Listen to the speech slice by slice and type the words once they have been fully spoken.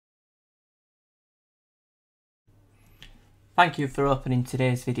Thank you for opening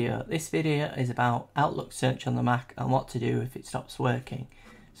today's video. This video is about Outlook search on the Mac and what to do if it stops working.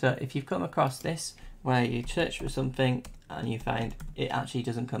 So if you've come across this where you search for something and you find it actually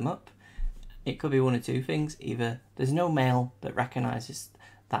doesn't come up, it could be one of two things. Either there's no mail that recognises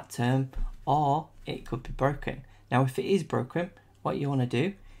that term, or it could be broken. Now if it is broken, what you want to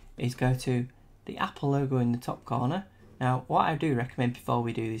do is go to the Apple logo in the top corner. Now what I do recommend before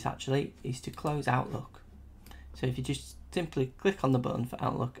we do this actually is to close Outlook. So if you just simply click on the button for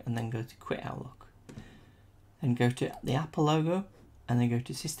Outlook and then go to Quit Outlook. Then go to the Apple logo and then go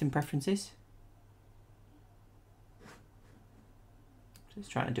to System Preferences. So it's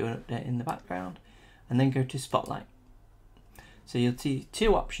trying to do an update in the background. And then go to Spotlight. So you'll see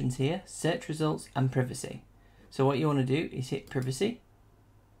two options here, Search Results and Privacy. So what you want to do is hit Privacy.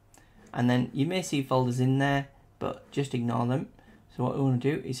 And then you may see folders in there, but just ignore them. So what we want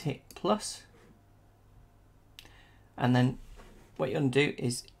to do is hit plus. And then what you're going to do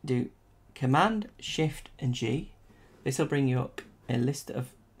is do Command, Shift and G. This will bring you up a list of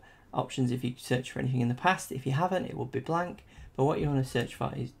options if you search for anything in the past. If you haven't, it will be blank. But what you want to search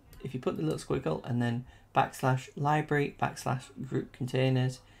for is, if you put the little squiggle and then backslash library, backslash group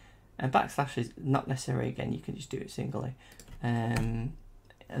containers, and backslash is not necessary again, you can just do it singly. And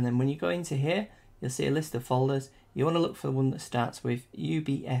then when you go into here, you'll see a list of folders. You want to look for the one that starts with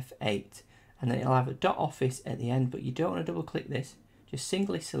UBF8. And then it'll have a .office at the end, but you don't want to double click this. Just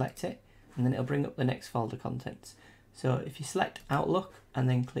singly select it, and then it'll bring up the next folder contents. So if you select Outlook and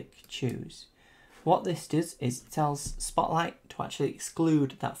then click Choose, what this does is it tells Spotlight to actually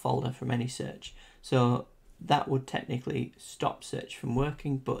exclude that folder from any search. So that would technically stop search from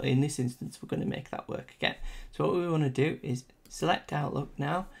working, but in this instance we're going to make that work again. So what we want to do is select Outlook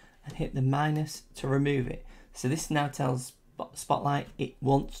now and hit the minus to remove it. So this now tells Spotlight it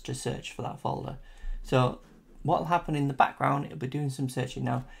wants to search for that folder. So what will happen in the background, it'll be doing some searching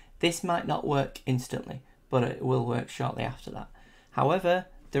now. This might not work instantly, but it will work shortly after that. However,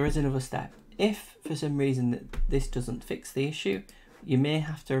 there is another step. If for some reason this doesn't fix the issue, you may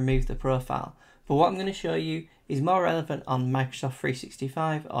have to remove the profile. But what I'm going to show you is more relevant on Microsoft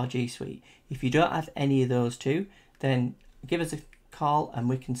 365 or G Suite. If you don't have any of those two, then give us a call and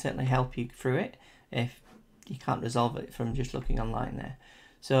we can certainly help you through it if you can't resolve it from just looking online there.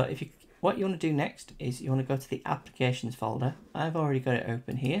 So what you want to do next is you want to go to the Applications folder. I've already got it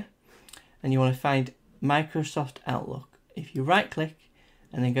open here. And you want to find Microsoft Outlook. If you right click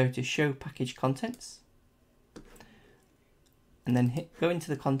and then go to Show Package Contents, and then go into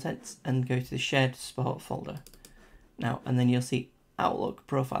the contents and go to the Shared Support folder. Now, and then you'll see Outlook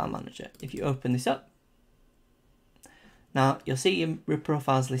Profile Manager. If you open this up, now you'll see your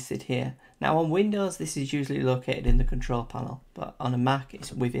profiles listed here. Now on Windows this is usually located in the control panel, but on a Mac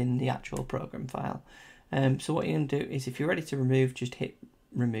it's within the actual program file. So what you're going to do is if you're ready to remove, just hit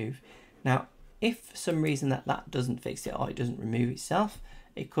remove. Now if for some reason that doesn't fix it or it doesn't remove itself,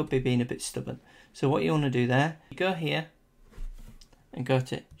 it could be being a bit stubborn. So what you want to do there, you go here and go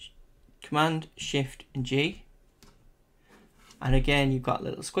to Command, Shift and G. And again you've got a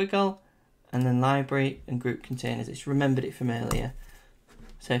little squiggle and then library and group containers. It's remembered it from earlier.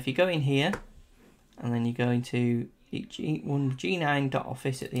 So if you go in here and then you go into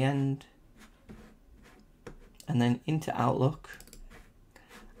G9.office at the end and then into Outlook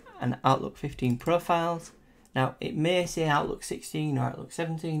and Outlook 15 profiles. Now it may say Outlook 16 or Outlook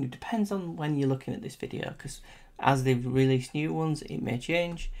 17, it depends on when you're looking at this video, because as they've released new ones it may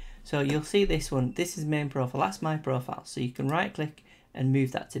change. So you'll see this one, this is main profile, that's my profile, so you can right click and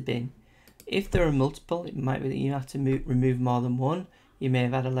move that to bin. If there are multiple, it might be that you have to remove more than one. You may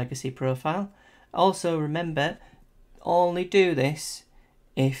have had a legacy profile. Also remember, only do this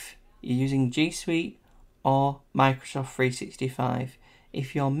if you're using G Suite or Microsoft 365.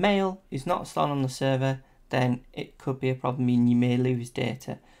 If your mail is not stored on the server, then it could be a problem and you may lose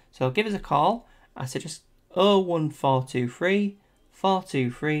data. So give us a call. I suggest 01423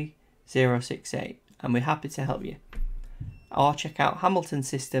 423 068 and we're happy to help you. Or check out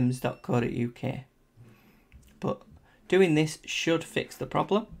hamiltonsystems.co.uk. But doing this should fix the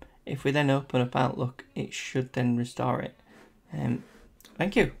problem. If we then open up Outlook, it should then restore it.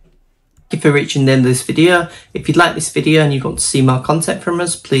 Thank you. Thank you for reaching the end of this video. If you'd like this video and you want to see more content from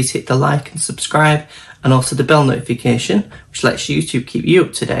us, please hit the like and subscribe, and also the bell notification, which lets YouTube keep you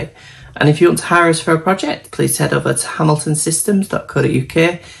up to date. And if you want to hire us for a project, please head over to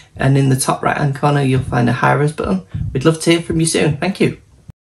hamiltonsystems.co.uk, and in the top right hand corner you'll find a hire us button. We'd love to hear from you soon. Thank you.